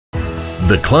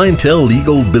The Clientèle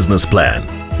Legal Business Plan.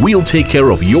 We'll take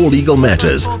care of your legal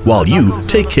matters while you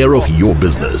take care of your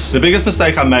business. The biggest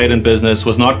mistake I made in business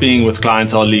was not being with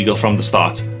Clientèle Legal from the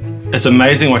start. It's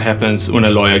amazing what happens when a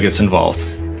lawyer gets involved.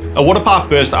 A water pipe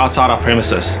burst outside our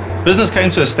premises. Business came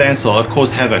to a standstill. It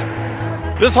caused havoc.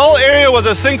 This whole area was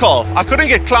a sinkhole. I couldn't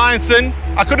get clients in.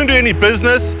 I couldn't do any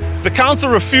business. The council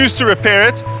refused to repair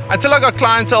it. Until I got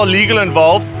Clientèle Legal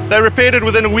involved, they repaired it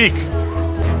within a week.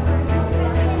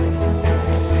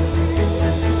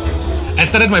 I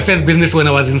started my first business when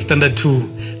I was in Standard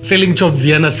 2, selling chopped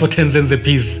Viennas for 10 cents a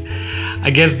piece.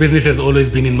 I guess business has always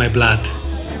been in my blood.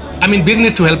 I'm in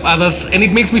business to help others, and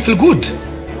it makes me feel good.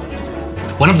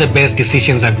 One of the best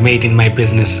decisions I've made in my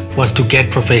business was to get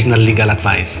professional legal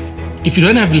advice. If you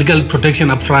don't have legal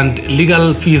protection up front,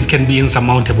 legal fees can be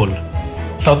insurmountable.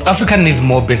 South Africa needs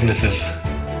more businesses.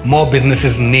 More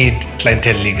businesses need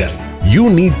Clientèle Legal.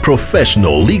 You need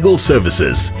professional legal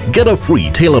services. Get a free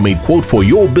tailor-made quote for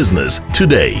your business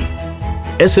today.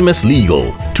 SMS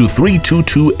Legal to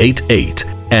 32288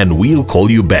 and we'll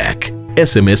call you back.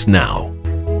 SMS now.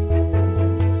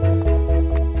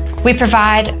 We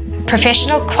provide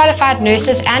professional, qualified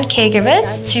nurses and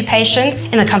caregivers to patients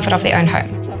in the comfort of their own home.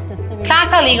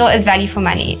 Clientèle Legal is value for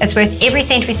money. It's worth every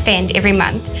cent we spend every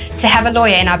month to have a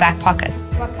lawyer in our back pockets.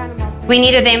 We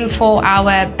needed them for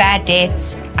our bad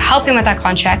debts, helping with our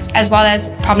contracts, as well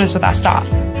as problems with our staff.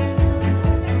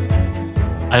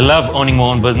 I love owning my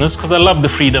own business because I love the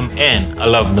freedom and I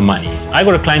love the money. I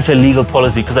got a Clientèle Legal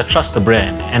policy because I trust the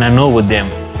brand and I know with them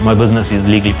my business is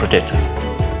legally protected.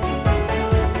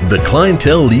 The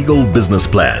Clientèle Legal Business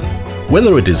Plan.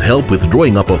 Whether it is help with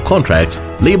drawing up of contracts,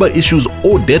 labor issues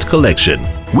or debt collection,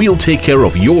 we'll take care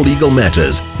of your legal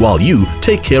matters while you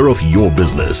take care of your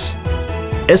business.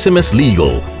 SMS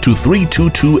Legal to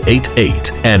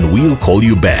 32288 and we'll call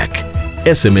you back.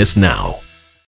 SMS now.